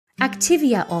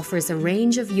Activia offers a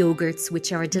range of yogurts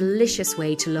which are a delicious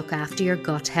way to look after your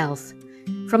gut health.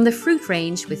 From the fruit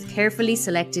range with carefully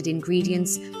selected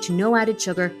ingredients to no added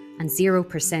sugar and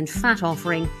 0% fat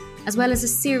offering, as well as a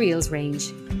cereals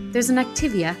range, there's an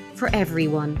Activia for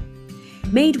everyone.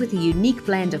 Made with a unique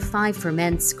blend of 5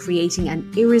 ferments, creating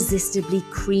an irresistibly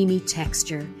creamy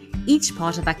texture, each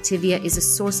pot of Activia is a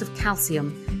source of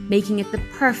calcium, making it the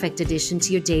perfect addition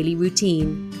to your daily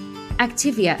routine.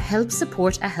 Activia helps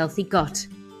support a healthy gut.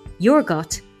 Your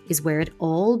gut is where it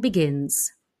all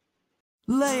begins.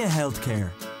 Leia Healthcare.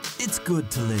 It's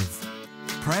good to live.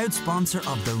 Proud sponsor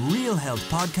of the Real Health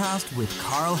Podcast with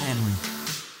Carl Henry.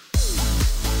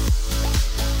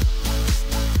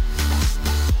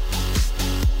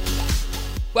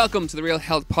 Welcome to the Real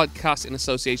Health Podcast in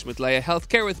association with Leia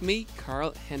Healthcare with me,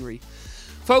 Carl Henry.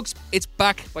 Folks, it's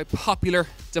back by popular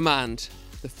demand.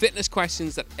 The fitness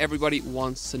questions that everybody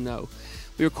wants to know.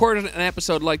 We recorded an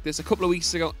episode like this a couple of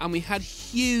weeks ago and we had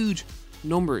huge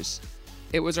numbers.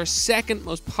 It was our second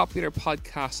most popular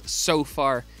podcast so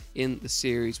far in the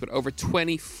series with over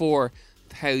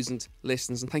 24,000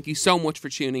 listens. And thank you so much for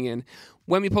tuning in.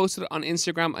 When we posted it on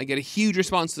Instagram, I get a huge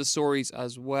response to the stories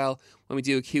as well when we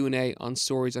do a Q&A on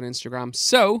stories on Instagram.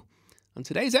 So, on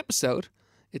today's episode,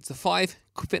 it's the 5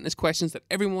 fitness questions that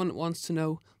everyone wants to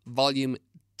know, volume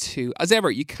 2. As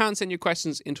ever, you can send your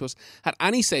questions into us at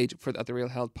any stage for the Real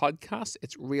Health Podcast.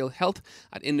 It's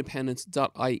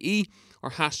realhealth@independence.ie or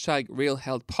hashtag Real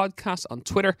Health Podcast on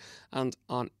Twitter and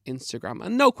on Instagram.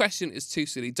 And no question is too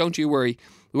silly. Don't you worry.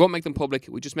 We won't make them public.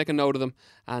 We just make a note of them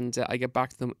and I get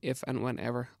back to them if and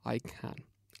whenever I can.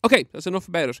 Okay, that's enough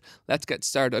about it. Let's get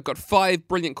started. I've got 5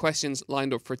 brilliant questions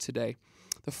lined up for today.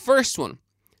 The first one,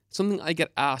 something I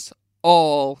get asked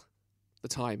all the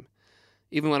time.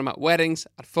 Even when I'm at weddings,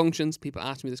 at functions, people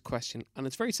ask me this question, and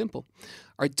it's very simple.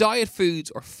 Are diet foods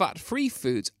or fat-free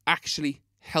foods actually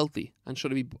healthy, and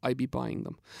should I be buying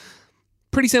them?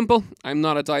 Pretty simple. I'm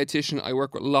not a dietitian. I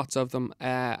work with lots of them,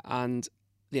 and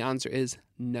the answer is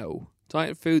no.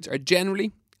 Diet foods are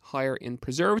generally higher in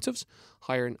preservatives,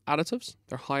 higher in additives.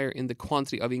 They're higher in the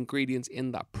quantity of ingredients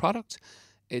in that product.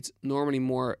 It's normally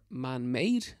more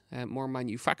man-made, more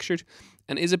manufactured.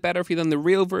 And is it better for you than the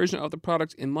real version of the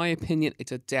product? In my opinion,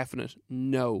 it's a definite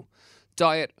no.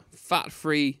 Diet,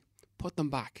 fat-free, put them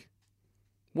back.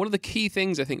 One of the key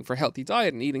things, I think, for healthy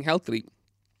diet and eating healthily,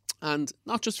 and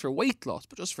not just for weight loss,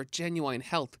 but just for genuine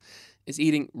health, is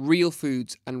eating real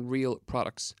foods and real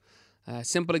products.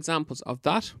 Simple examples of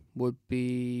that would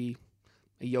be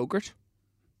a yogurt,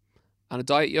 and a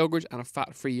diet yogurt, and a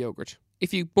fat-free yogurt.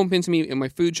 If you bump into me in my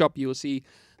food shop, you will see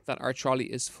that our trolley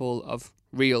is full of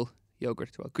real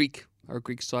yogurt, well, Greek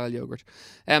style yogurt.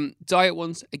 Diet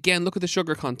ones, again, look at the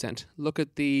sugar content. Look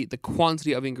at the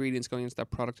quantity of ingredients going into that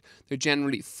product. They're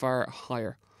generally far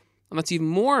higher. And that's even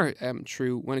more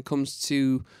true when it comes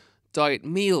to diet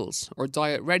meals or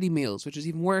diet ready meals, which is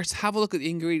even worse. Have a look at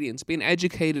the ingredients. Be an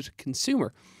educated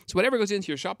consumer. So whatever goes into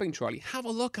your shopping trolley, have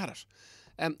a look at it.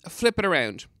 Flip it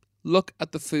around. Look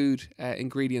at the food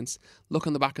ingredients. Look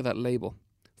on the back of that label.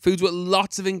 Foods with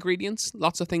lots of ingredients,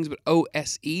 lots of things with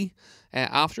OSE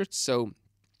after it. So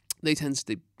they tend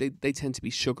to be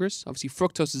sugars. Obviously,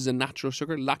 fructose is a natural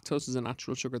sugar. Lactose is a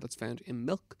natural sugar that's found in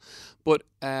milk. But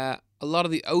a lot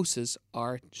of the OSEs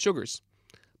are sugars.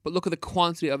 But look at the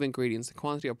quantity of ingredients, the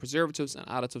quantity of preservatives and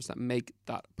additives that make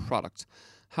that product.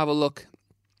 Have a look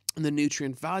and the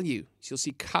nutrient value. So you'll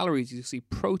see calories, you'll see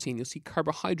protein, you'll see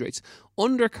carbohydrates.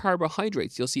 Under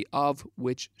carbohydrates, you'll see of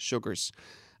which sugars.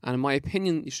 And in my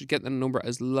opinion, you should get the number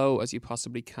as low as you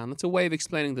possibly can. That's a way of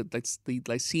explaining the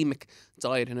glycemic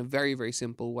diet in a very, very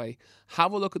simple way.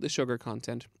 Have a look at the sugar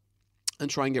content and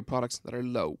try and get products that are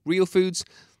low. Real foods,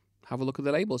 have a look at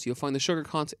the labels. You'll find the sugar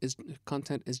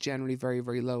content is generally very,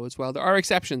 very low as well. There are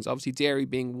exceptions, obviously dairy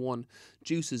being one,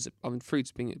 juices and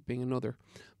fruits being another.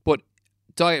 But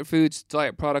diet foods,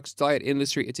 diet products, diet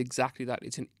industry, it's exactly that.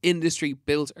 It's an industry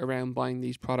built around buying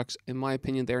these products. In my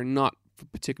opinion, they're not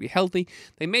particularly healthy.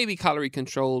 They may be calorie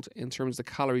controlled in terms of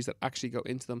the calories that actually go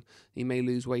into them. You may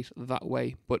lose weight that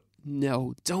way, but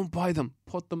no, don't buy them.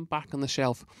 Put them back on the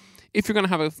shelf. If you're going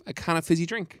to have a can of fizzy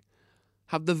drink,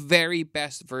 have the very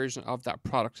best version of that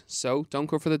product. So don't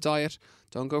go for the diet.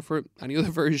 Don't go for any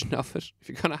other version of it. If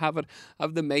you're going to have it,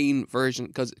 have the main version,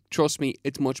 because trust me,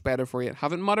 it's much better for you.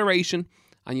 Have it in moderation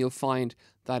and you'll find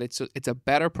that it's a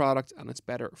better product and it's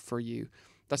better for you.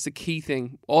 That's the key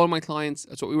thing. All of my clients,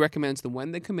 that's what we recommend to them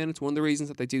when they come in. It's one of the reasons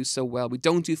that they do so well. We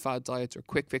don't do fad diets or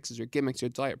quick fixes or gimmicks or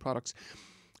diet products.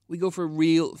 We go for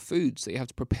real foods that you have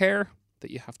to prepare,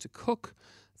 that you have to cook,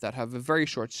 that have a very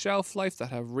short shelf life,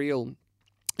 that have real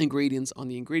ingredients on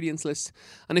the ingredients list.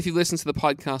 And if you've listened to the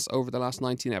podcast over the last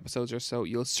 19 episodes or so,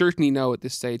 you'll certainly know at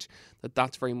this stage that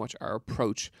that's very much our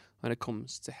approach when it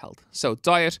comes to health. So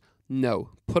diet, no.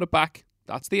 Put it back.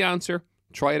 That's the answer.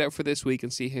 Try it out for this week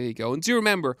and see how you go. And do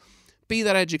remember, be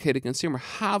that educated consumer.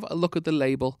 Have a look at the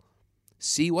label.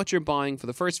 See what you're buying. For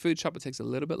the first food shop, it takes a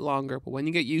little bit longer, but when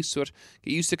you get used to it,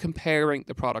 get used to comparing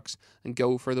the products and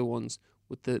go for the ones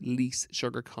with the least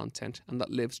sugar content and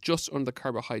that lives just under the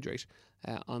carbohydrate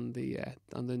on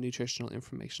the nutritional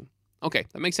information. Okay,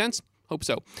 that makes sense? Hope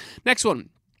so. Next one.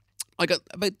 I got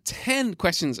about 10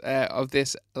 questions of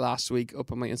this last week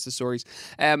up on my Insta stories.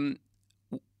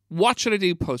 What should I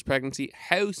do post-pregnancy?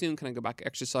 How soon can I go back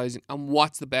exercising? And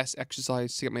what's the best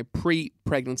exercise to get my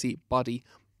pre-pregnancy body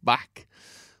back?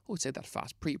 I would say that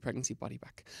fast. Pre-pregnancy body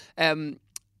back.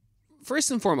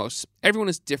 First and foremost, everyone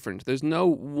is different. There's no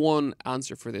one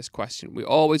answer for this question. We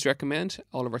always recommend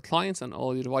all of our clients and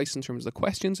all the advice in terms of the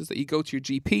questions is that you go to your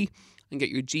GP and get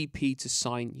your GP to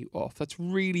sign you off. That's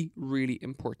really, really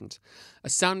important. A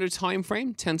standard time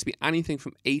frame tends to be anything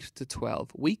from 8 to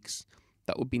 12 weeks.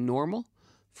 That would be normal.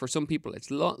 For some people, it's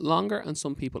longer, and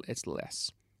some people, it's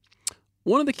less.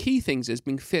 One of the key things is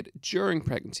being fit during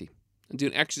pregnancy and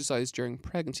doing exercise during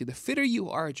pregnancy. The fitter you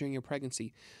are during your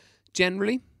pregnancy,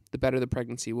 generally, the better the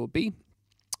pregnancy will be,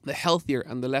 the healthier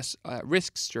and the less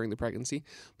risks during the pregnancy,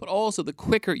 but also the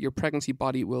quicker your pregnancy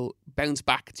body will bounce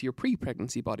back to your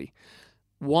pre-pregnancy body.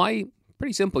 Why?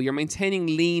 Pretty simple. You're maintaining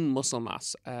lean muscle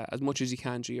mass as much as you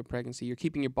can during your pregnancy. You're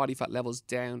keeping your body fat levels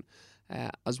down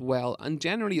as well. And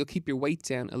generally, you'll keep your weight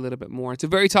down a little bit more. It's a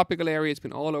very topical area. It's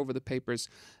been all over the papers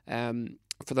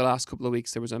for the last couple of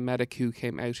weeks. There was a medic who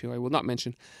came out, who I will not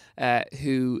mention,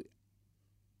 who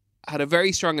had a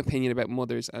very strong opinion about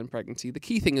mothers and pregnancy. The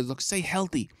key thing is, look, stay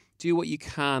healthy. Do what you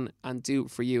can and do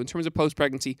it for you. In terms of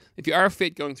post-pregnancy, if you are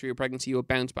fit going through your pregnancy, you'll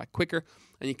bounce back quicker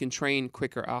and you can train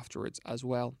quicker afterwards as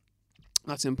well.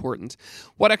 That's important.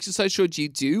 What exercise should you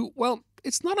do? Well,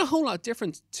 it's not a whole lot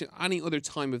different to any other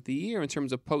time of the year in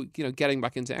terms of getting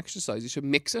back into exercise. You should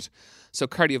mix it. So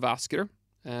cardiovascular,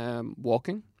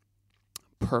 walking.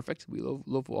 Perfect. We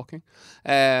love walking.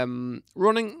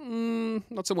 Running,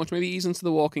 not so much. Maybe ease into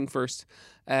the walking first,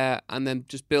 and then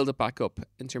just build it back up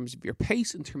in terms of your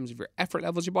pace, in terms of your effort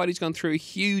levels. Your body's gone through a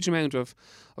huge amount of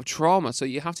trauma, so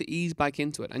you have to ease back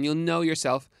into it, and you'll know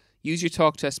yourself. Use your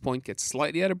talk test point, get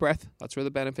slightly out of breath. That's where the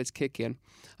benefits kick in,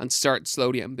 and start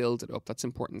slowly and build it up. That's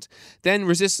important. Then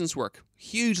resistance work,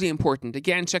 hugely important.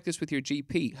 Again, check this with your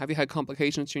GP. Have you had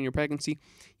complications during your pregnancy?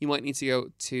 You might need to go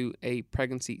to a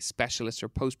pregnancy specialist or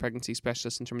post-pregnancy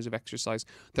specialist in terms of exercise.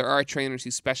 There are trainers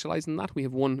who specialize in that. We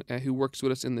have one who works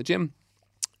with us in the gym,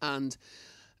 and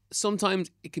sometimes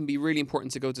it can be really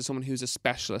important to go to someone who's a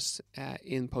specialist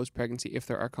in post-pregnancy if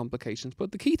there are complications.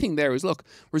 But the key thing there is, look,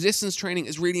 resistance training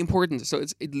is really important. So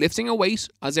it's lifting a weight.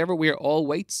 As ever, we are all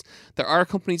weights. There are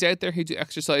companies out there who do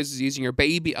exercises using your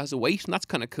baby as a weight, and that's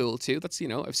kind of cool too. That's,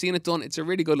 I've seen it done. It's a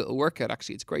really good little workout,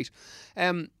 actually. It's great.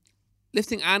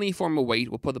 Lifting any form of weight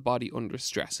will put the body under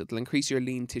stress. It'll increase your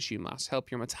lean tissue mass,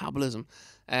 help your metabolism.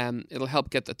 It'll help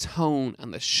get the tone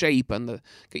and the shape and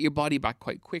get your body back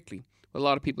quite quickly. A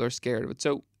lot of people are scared of it.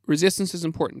 So resistance is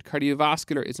important.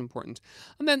 Cardiovascular is important.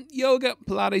 And then yoga,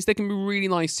 Pilates, they can be really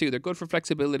nice too. They're good for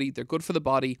flexibility. They're good for the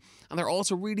body. And they're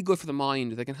also really good for the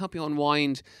mind. They can help you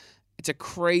unwind. It's a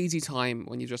crazy time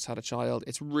when you've just had a child.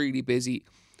 It's really busy.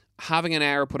 Having an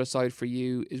hour put aside for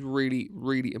you is really,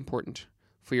 really important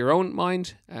for your own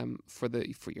mind, for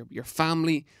your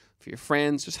family, for your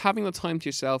friends. Just having the time to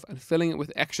yourself and filling it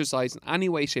with exercise in any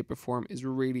way, shape or form is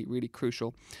really, really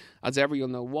crucial. As ever, you'll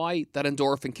know why. That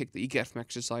endorphin kick that you get from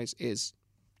exercise is,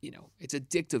 it's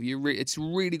addictive. It's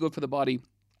really good for the body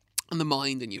and the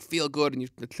mind, and you feel good and you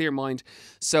have a clear mind.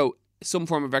 So some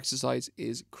form of exercise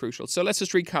is crucial. So let's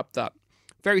just recap that.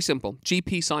 Very simple.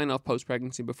 GP sign off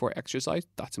post-pregnancy before exercise.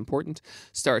 That's important.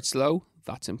 Start slow.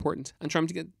 That's important. And trying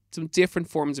to get some different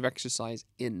forms of exercise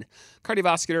in.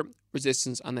 Cardiovascular,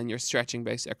 resistance, and then your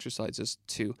stretching-based exercises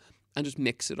too. And just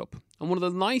mix it up. And one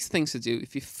of the nice things to do,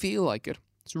 if you feel like it,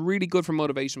 it's really good for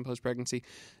motivation post-pregnancy,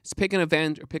 is pick an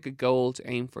event or pick a goal to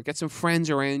aim for. Get some friends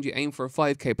around you. Aim for a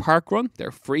 5K park run.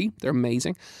 They're free. They're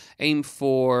amazing. Aim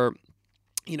for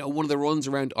one of the runs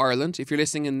around Ireland. If you're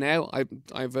listening in now,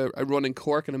 I've a run in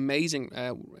Cork, an amazing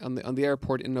on the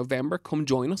airport in November. Come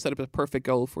join us. That'll be a perfect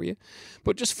goal for you.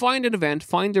 But just find an event,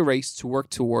 find a race to work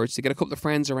towards, to get a couple of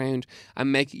friends around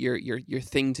and make it your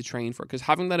thing to train for. Because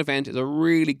having that event is a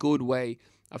really good way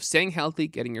of staying healthy,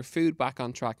 getting your food back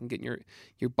on track, and getting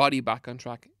your body back on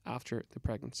track after the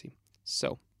pregnancy.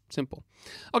 So simple.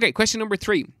 Okay, question number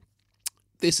 3.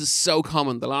 This is so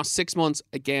common. The last 6 months,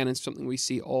 again, it's something we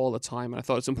see all the time. And I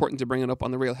thought it's important to bring it up on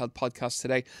the Real Health podcast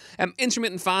today.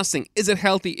 Intermittent fasting. Is it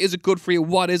healthy? Is it good for you?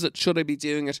 What is it? Should I be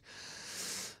doing it?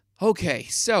 Okay,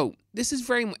 so this is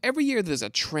every year there's a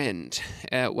trend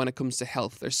when it comes to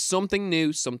health. There's something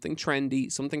new, something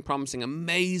trendy, something promising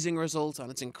amazing results,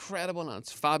 and it's incredible and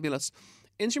it's fabulous.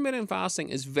 Intermittent fasting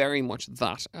is very much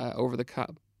that over the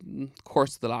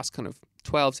course of the last kind of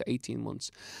 12 to 18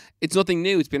 months. It's nothing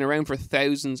new. It's been around for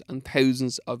thousands and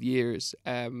thousands of years.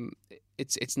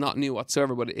 It's not new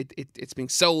whatsoever, but it's being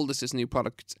sold as this new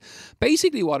product.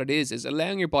 Basically what it is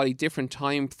allowing your body different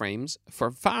time frames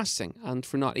for fasting and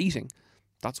for not eating.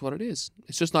 That's what it is.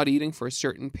 It's just not eating for a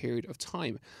certain period of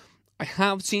time. I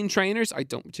have seen trainers, I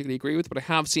don't particularly agree with, but I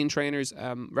have seen trainers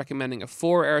recommending a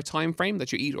 4-hour time frame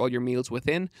that you eat all your meals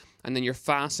within, and then you're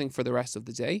fasting for the rest of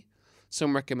the day.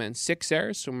 Some recommend 6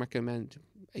 hours, some recommend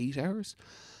 8 hours.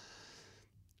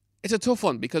 It's a tough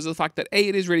one because of the fact that A,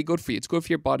 it is really good for you. It's good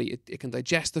for your body. It can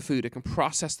digest the food. It can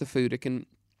process the food. It can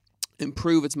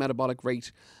improve its metabolic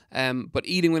rate. But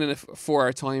eating within a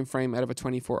 4-hour time frame out of a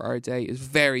 24-hour day is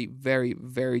very, very,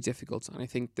 very difficult. And I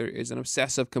think there is an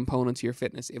obsessive component to your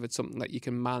fitness if it's something that you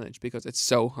can manage because it's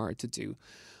so hard to do.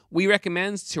 We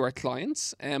recommend to our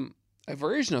clients a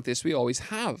version of this we always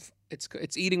have.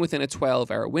 It's eating within a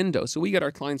 12-hour window. So we get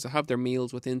our clients to have their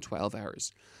meals within 12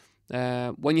 hours.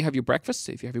 When you have your breakfast,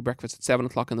 if you have your breakfast at 7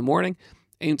 o'clock in the morning,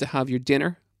 aim to have your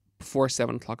dinner before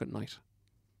 7 o'clock at night.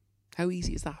 How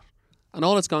easy is that? And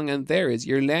all that's going on there is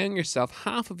you're allowing yourself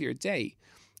half of your day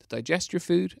to digest your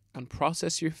food and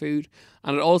process your food.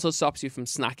 And it also stops you from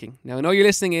snacking. Now, I know you're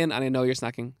listening in and I know you're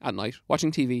snacking at night,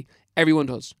 watching TV. Everyone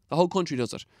does. The whole country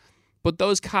does it. But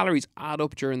those calories add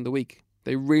up during the week.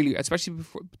 They really, especially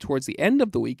towards the end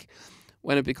of the week,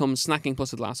 when it becomes snacking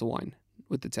plus a glass of wine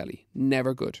with the telly.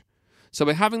 Never good. So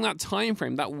by having that time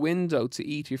frame, that window to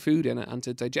eat your food in and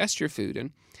to digest your food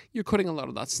in, you're cutting a lot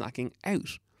of that snacking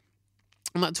out.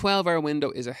 And that 12-hour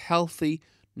window is a healthy,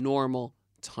 normal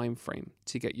time frame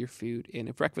to get your food in.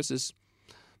 If breakfast is,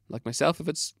 like myself, if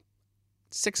it's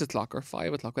 6 o'clock or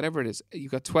 5 o'clock, whatever it is,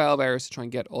 you've got 12 hours to try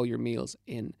and get all your meals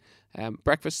in.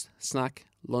 Breakfast, snack,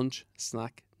 lunch,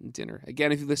 snack, dinner.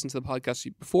 Again, if you've listened to the podcast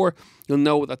before, you'll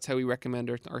know that's how we recommend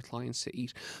our clients to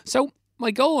eat. So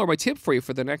my goal or my tip for you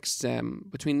for the next,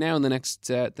 between now and the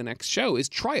next show is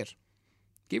try it.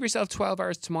 Give yourself 12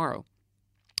 hours tomorrow.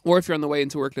 Or if you're on the way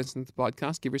into work listening to the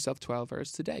podcast, give yourself 12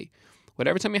 hours today.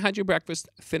 Whatever time you had your breakfast,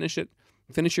 finish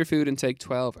your food and take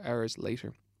 12 hours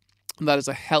later. And that is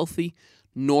a healthy,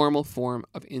 normal form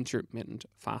of intermittent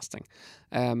fasting.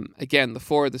 Again, the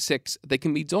 4 or the 6, they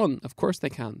can be done. Of course they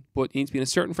can. But you need to be in a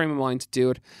certain frame of mind to do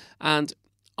it. And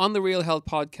on the Real Health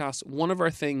podcast, one of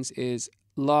our things is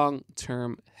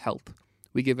long-term health.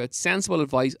 We give out sensible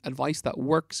advice that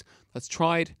works, that's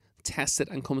tried, tested,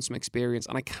 and comes from experience.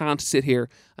 And I can't sit here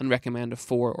and recommend a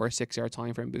 4 or a 6 hour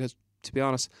time frame because, to be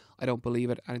honest, I don't believe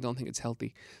it and I don't think it's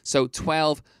healthy. So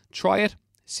 12, try it,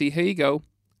 see how you go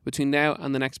between now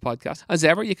and the next podcast. As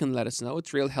ever, you can let us know.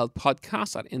 It's Real Health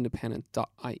Podcast at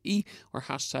independent.ie or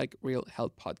hashtag Real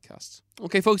Health Podcast.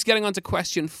 Okay, folks, getting on to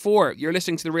question 4. You're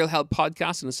listening to the Real Health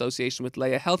Podcast in association with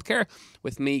Leia Healthcare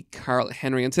with me, Carl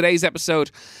Henry. In today's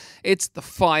episode, it's the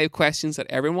 5 questions that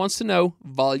everyone wants to know,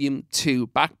 volume 2,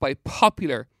 backed by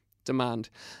popular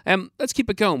demand. Let's keep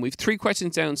it going. We've 3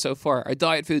 questions down so far. Are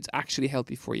diet foods actually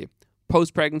healthy for you?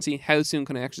 Post-pregnancy, how soon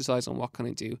can I exercise and what can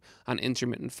I do? And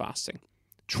intermittent fasting.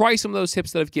 Try some of those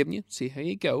tips that I've given you, see how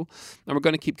you go, and we're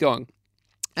going to keep going.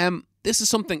 This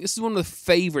is one of the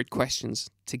favourite questions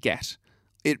to get.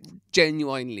 It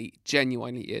genuinely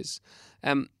is.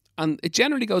 And it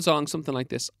generally goes along something like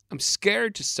this. I'm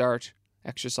scared to start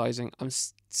exercising. I'm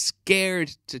scared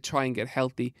to try and get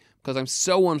healthy because I'm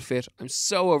so unfit. I'm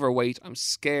so overweight. I'm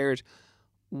scared.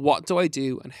 What do I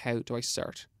do and how do I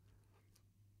start?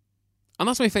 And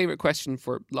that's my favourite question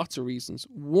for lots of reasons.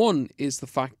 One is the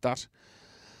fact that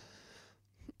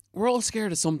we're all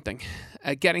scared of something.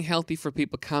 Getting healthy for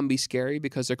people can be scary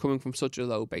because they're coming from such a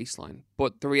low baseline.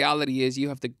 But the reality is you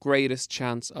have the greatest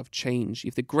chance of change. You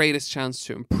have the greatest chance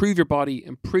to improve your body,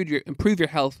 improve your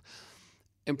health,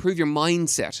 improve your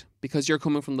mindset because you're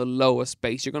coming from the lowest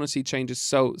base. You're going to see changes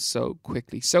so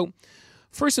quickly. So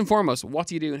first and foremost, what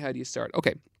do you do and how do you start?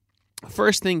 Okay,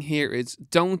 first thing here is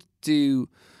don't do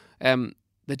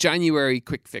the January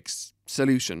quick fix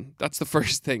solution. That's the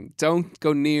first thing. Don't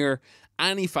go near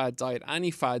any fad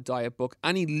diet book,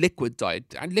 any liquid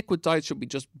diet. And liquid diets should be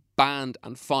just banned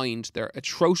and fined. They're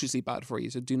atrociously bad for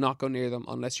you, so do not go near them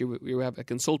unless you have a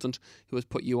consultant who has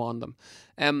put you on them.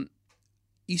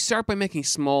 you start by making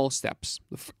small steps.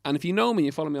 And if you know me,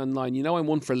 you follow me online, you know I'm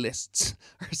one for lists.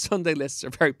 Our Sunday lists are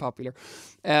very popular.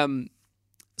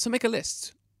 So make a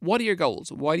list. What are your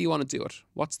goals? Why do you want to do it?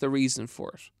 What's the reason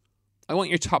for it? I want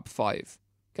your top 5.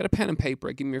 Get a pen and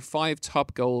paper. Give me your 5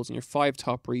 top goals and your 5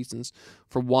 top reasons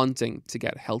for wanting to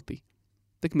get healthy.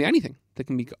 They can be anything. They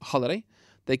can be a holiday.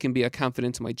 They can be I can't fit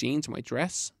into my jeans or my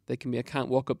dress. They can be I can't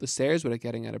walk up the stairs without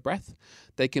getting out of breath.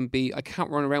 They can be I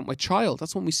can't run around with my child.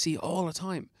 That's one we see all the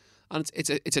time. And it's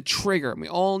a trigger. We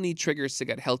all need triggers to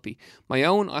get healthy. My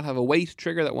own, I'll have a weight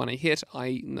trigger that when I hit,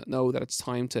 I know that it's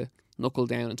time to knuckle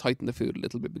down and tighten the food a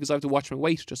little bit because I have to watch my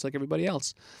weight just like everybody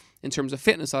else. In terms of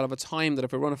fitness, I'll have a time that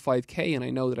if I run a 5k and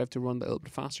I know that I have to run that a little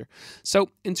bit faster.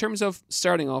 So in terms of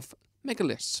starting off, make a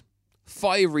list.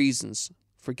 5 reasons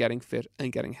for getting fit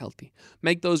and getting healthy.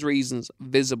 Make those reasons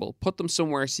visible. Put them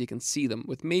somewhere so you can see them.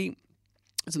 With me,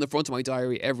 it's in the front of my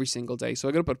diary every single day. So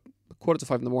I get up at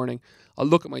 4:45 in the morning. I'll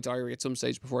look at my diary at some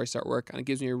stage before I start work, and it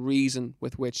gives me a reason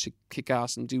with which to kick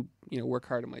ass and do, work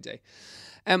hard in my day.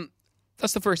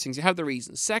 That's the first thing. You have the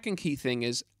reasons. Second key thing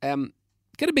is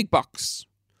get a big box.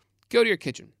 Go to your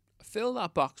kitchen. Fill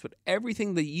that box with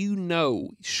everything that you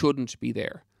know shouldn't be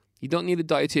there. You don't need a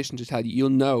dietitian to tell you. You'll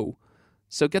know.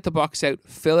 So get the box out,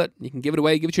 fill it. You can give it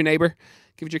away, give it to your neighbour,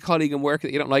 give it to your colleague in work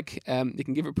that you don't like. You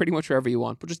can give it pretty much wherever you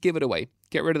want, but just give it away.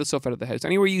 Get rid of the stuff out of the house.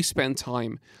 Anywhere you spend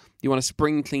time, you want to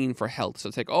spring clean for health.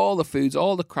 So take all the foods,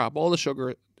 all the crap, all the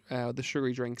sugar, the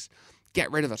sugary drinks, get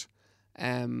rid of it.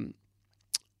 And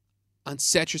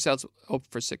set yourselves up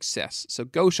for success. So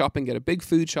go shopping, get a big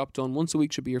food shop done. Once a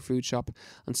week should be your food shop.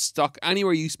 And stock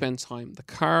anywhere you spend time. The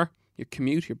car, your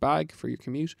commute, your bag for your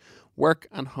commute, work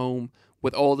and home,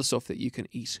 with all the stuff that you can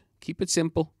eat. Keep it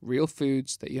simple, real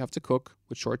foods that you have to cook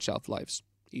with short shelf lives.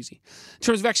 Easy. In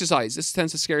terms of exercise, this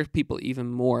tends to scare people even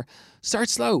more. Start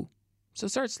slow. So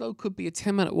start slow could be a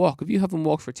 10-minute walk. If you haven't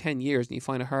walked for 10 years and you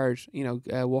find it hard,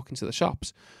 walking to the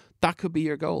shops, that could be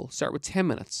your goal. Start with 10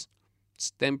 minutes.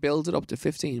 Then build it up to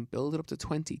 15, build it up to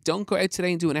 20. Don't go out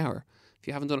today and do an hour if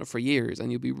you haven't done it for years,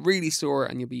 and you'll be really sore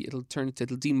and it'll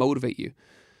demotivate you.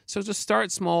 So just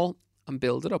start small and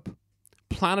build it up.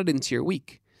 Plan it into your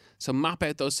week. So map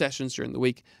out those sessions during the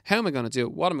week. How am I going to do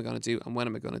it? What am I going to do? And when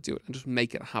am I going to do it? And just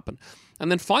make it happen. And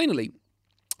then finally,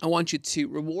 I want you to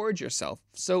reward yourself.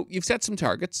 So you've set some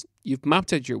targets. You've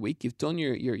mapped out your week. You've done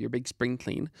your big spring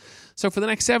clean. So for the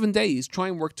next 7 days, try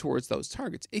and work towards those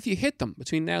targets. If you hit them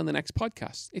between now and the next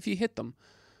podcast, if you hit them,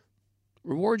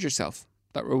 reward yourself.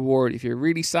 That reward, if you're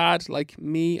really sad like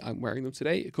me, I'm wearing them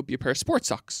today, it could be a pair of sports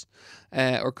socks,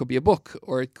 or it could be a book,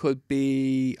 or it could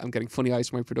be, I'm getting funny eyes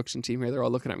from my production team here, they're all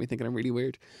looking at me thinking I'm really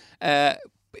weird, but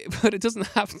it doesn't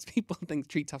have to, people think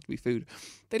treats have to be food.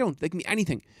 They don't. They can be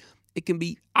anything. It can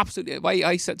be absolutely,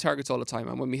 I set targets all the time,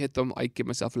 and when we hit them, I give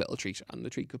myself a little treat, and the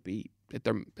treat could be,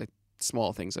 they're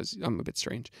small things, I'm a bit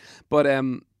strange, but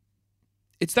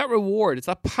it's that reward, it's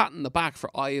that pat in the back for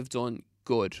I have done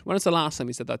good. When is the last time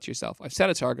you said that to yourself? I've set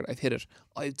a target, I've hit it,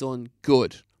 I've done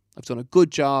good. I've done a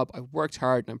good job, I've worked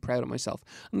hard, and I'm proud of myself.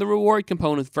 And the reward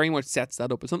component very much sets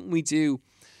that up. It's something we do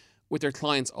with their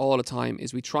clients all the time,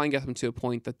 is we try and get them to a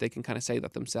point that they can kind of say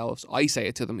that themselves. I say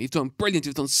it to them, you've done brilliant,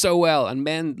 you've done so well, and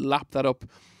men lap that up.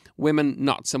 Women,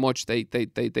 not so much. They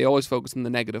always focus on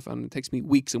the negative, and it takes me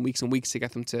weeks and weeks and weeks to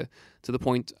get them to the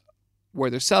point where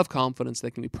there's self-confidence,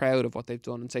 they can be proud of what they've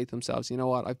done and say to themselves, you know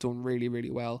what, I've done really, really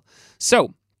well.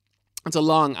 So, that's a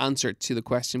long answer to the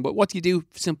question, but what do you do?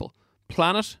 Simple.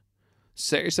 Plan it,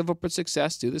 set yourself up for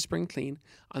success, do the spring clean,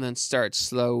 and then start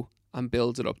slow and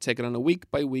build it up. Take it on a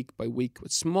week by week by week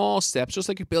with small steps, just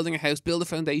like you're building a house. Build the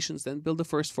foundations, then build the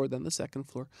first floor, then the second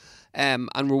floor, and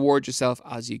reward yourself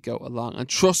as you go along. And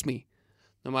trust me,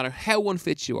 no matter how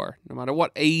unfit you are, no matter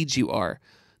what age you are,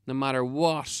 no matter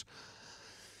what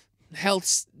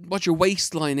health, what your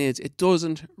waistline is, it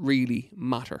doesn't really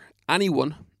matter.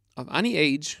 Anyone of any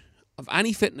age, of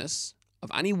any fitness, of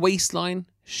any waistline,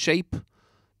 shape,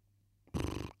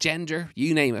 gender,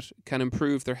 you name it, can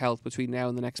improve their health between now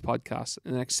and the next podcast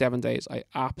in the next 7 days. I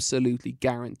absolutely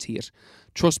guarantee it.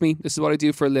 Trust me, this is what I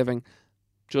do for a living.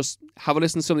 Just have a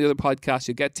listen to some of the other podcasts.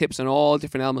 You get tips on all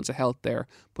different elements of health there,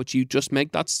 but you just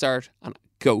make that start and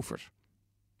go for it.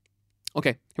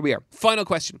 Okay, here we are. Final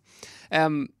question.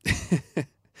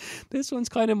 This one's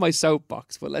kind of my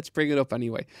soapbox, but let's bring it up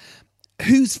anyway.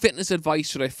 Whose fitness advice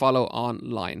should I follow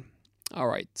online? All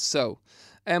right, so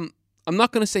I'm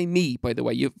not going to say me, by the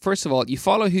way. First of all, you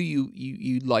follow who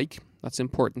you like. That's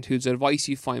important. Whose advice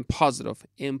you find positive,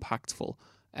 impactful,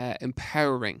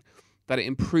 empowering, that it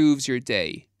improves your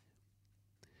day.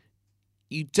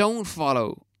 You don't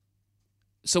follow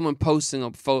someone posting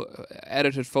up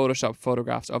edited Photoshop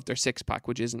photographs of their six-pack,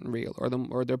 which isn't real,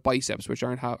 or their biceps, which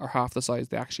are half the size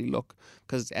they actually look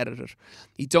because it's edited.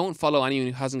 You don't follow anyone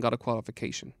who hasn't got a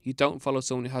qualification. You don't follow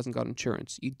someone who hasn't got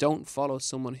insurance. You don't follow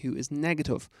someone who is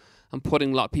negative and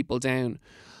putting a lot of people down.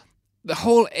 The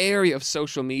whole area of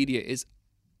social media is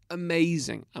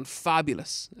amazing and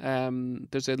fabulous.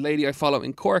 There's a lady I follow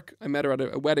in Cork. I met her at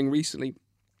a wedding recently.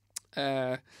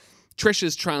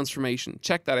 Trisha's Transformation.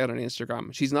 Check that out on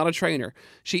Instagram. She's not a trainer.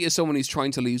 She is someone who's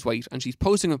trying to lose weight, and she's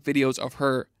posting up videos of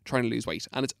her trying to lose weight,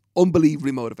 and it's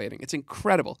unbelievably motivating. It's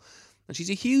incredible. And she's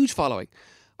a huge following.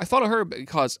 I follow her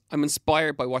because I'm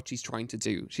inspired by what she's trying to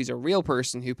do. She's a real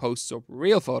person who posts up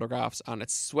real photographs, and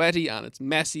it's sweaty and it's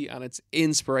messy and it's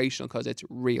inspirational because it's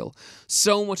real.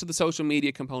 So much of the social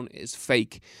media component is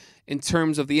fake. In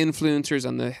terms of the influencers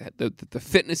and the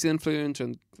fitness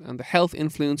influencers and the health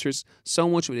influencers, so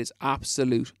much of it is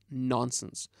absolute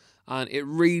nonsense. And it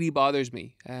really bothers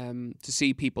me to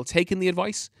see people taking the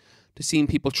advice, to see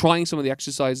people trying some of the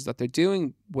exercises that they're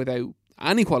doing without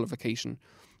any qualification.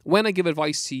 When I give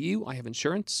advice to you, I have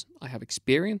insurance, I have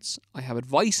experience, I have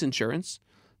advice insurance.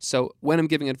 So when I'm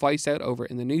giving advice out over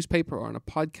in the newspaper or on a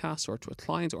podcast or to a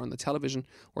client or on the television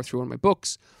or through one of my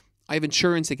books, I have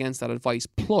insurance against that advice.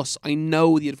 Plus, I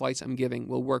know the advice I'm giving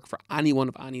will work for anyone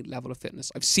of any level of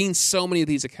fitness. I've seen so many of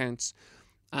these accounts,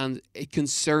 and it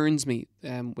concerns me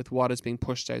with what is being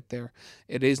pushed out there.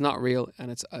 It is not real,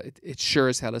 and it sure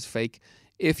as hell is fake.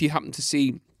 If you happen to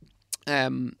see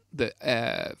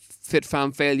the Fit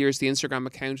Fam Failures, the Instagram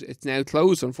account, it's now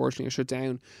closed, unfortunately, or shut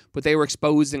down, but they were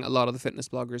exposing a lot of the fitness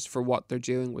bloggers for what they're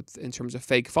doing in terms of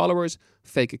fake followers,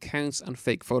 fake accounts, and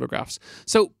fake photographs.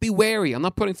 So be wary. I'm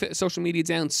not putting social media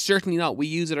down, certainly not. We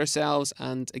use it ourselves,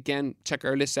 and again, check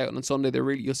our lists out on Sunday.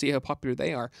 You'll see how popular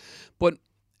they are. But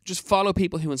just follow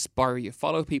people who inspire you.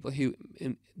 Follow people who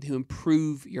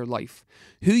improve your life.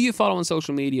 Who you follow on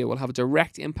social media will have a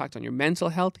direct impact on your mental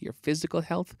health, your physical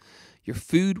health, your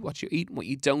food, what you eat, and what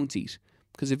you don't eat.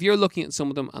 Because if you're looking at some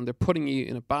of them and they're putting you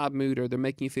in a bad mood, or they're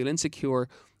making you feel insecure,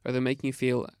 or they're making you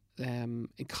feel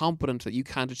incompetent that you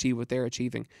can't achieve what they're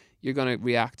achieving, you're going to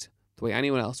react the way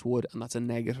anyone else would, and that's a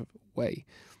negative way.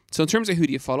 So in terms of who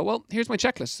do you follow, well, here's my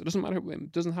checklist. It doesn't matter.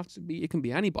 It doesn't have to be. It can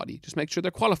be anybody. Just make sure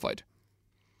they're qualified.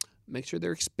 Make sure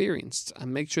they're experienced,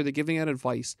 and make sure they're giving out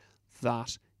advice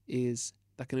that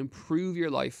can improve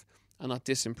your life and not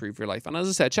disimprove your life. And as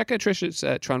I said, check out Trisha's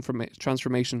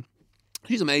Transformation.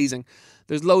 She's amazing.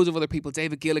 There's loads of other people.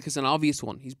 David Gillick is an obvious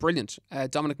one. He's brilliant.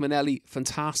 Dominic Manelli,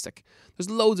 fantastic. There's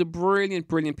loads of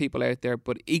brilliant people out there,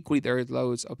 but equally there are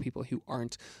loads of people who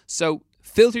aren't. So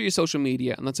filter your social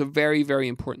media, and that's a very, very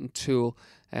important tool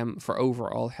for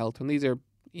overall health. And these are,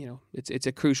 it's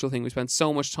a crucial thing. We spend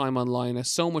so much time online,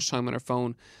 so much time on our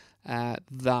phone,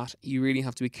 that you really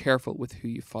have to be careful with who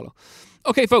you follow.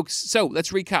 Okay, folks, so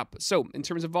let's recap. So in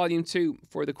terms of volume 2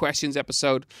 for the questions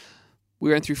episode, we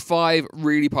went through 5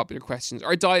 really popular questions.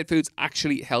 Are diet foods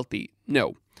actually healthy?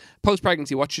 No.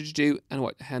 Post-pregnancy, what should you do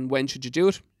and when should you do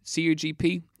it? See your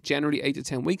GP, generally 8 to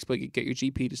 10 weeks, but you get your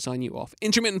GP to sign you off.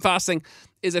 Intermittent fasting,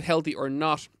 is it healthy or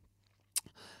not?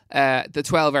 The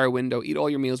 12-hour window, eat all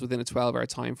your meals within a 12-hour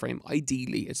time frame.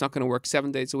 Ideally, it's not going to work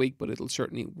 7 days a week, but it'll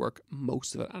certainly work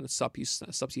most of it, and it stops you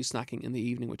snacking in the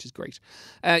evening, which is great.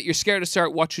 You're scared to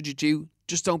start. What should you do?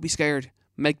 Just don't be scared.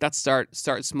 Make that start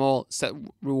small,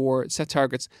 set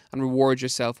targets, and reward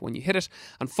yourself when you hit it.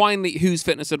 And finally, whose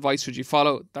fitness advice should you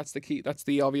follow? That's the key. That's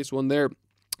the obvious one there.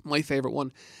 My favorite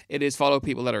one, it is follow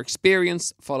people that are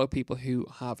experienced, follow people who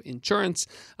have insurance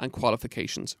and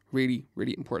qualifications. Really,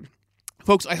 really important.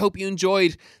 Folks, I hope you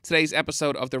enjoyed today's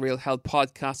episode of the Real Health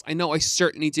Podcast. I know I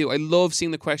certainly do. I love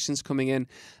seeing the questions coming in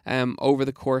over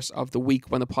the course of the week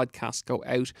when the podcasts go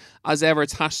out. As ever,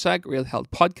 it's hashtag Real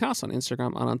Health Podcast on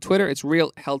Instagram and on Twitter. It's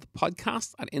Real Health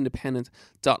Podcast at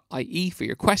independent.ie for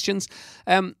your questions.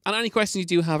 And any questions you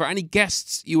do have, or any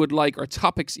guests you would like, or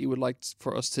topics you would like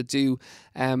for us to do,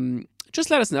 just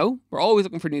let us know. We're always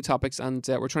looking for new topics, and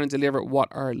we're trying to deliver what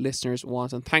our listeners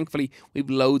want. And thankfully, we've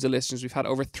loads of listeners. We've had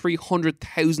over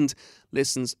 300,000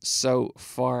 listens so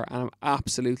far, and I'm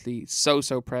absolutely so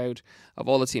proud of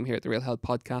all the team here at the Real Health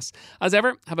Podcast. As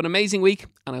ever, have an amazing week,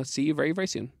 and I'll see you very, very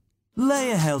soon.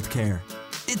 Leia Healthcare.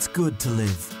 It's good to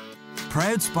live.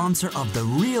 Proud sponsor of the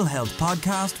Real Health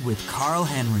Podcast with Carl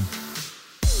Henry.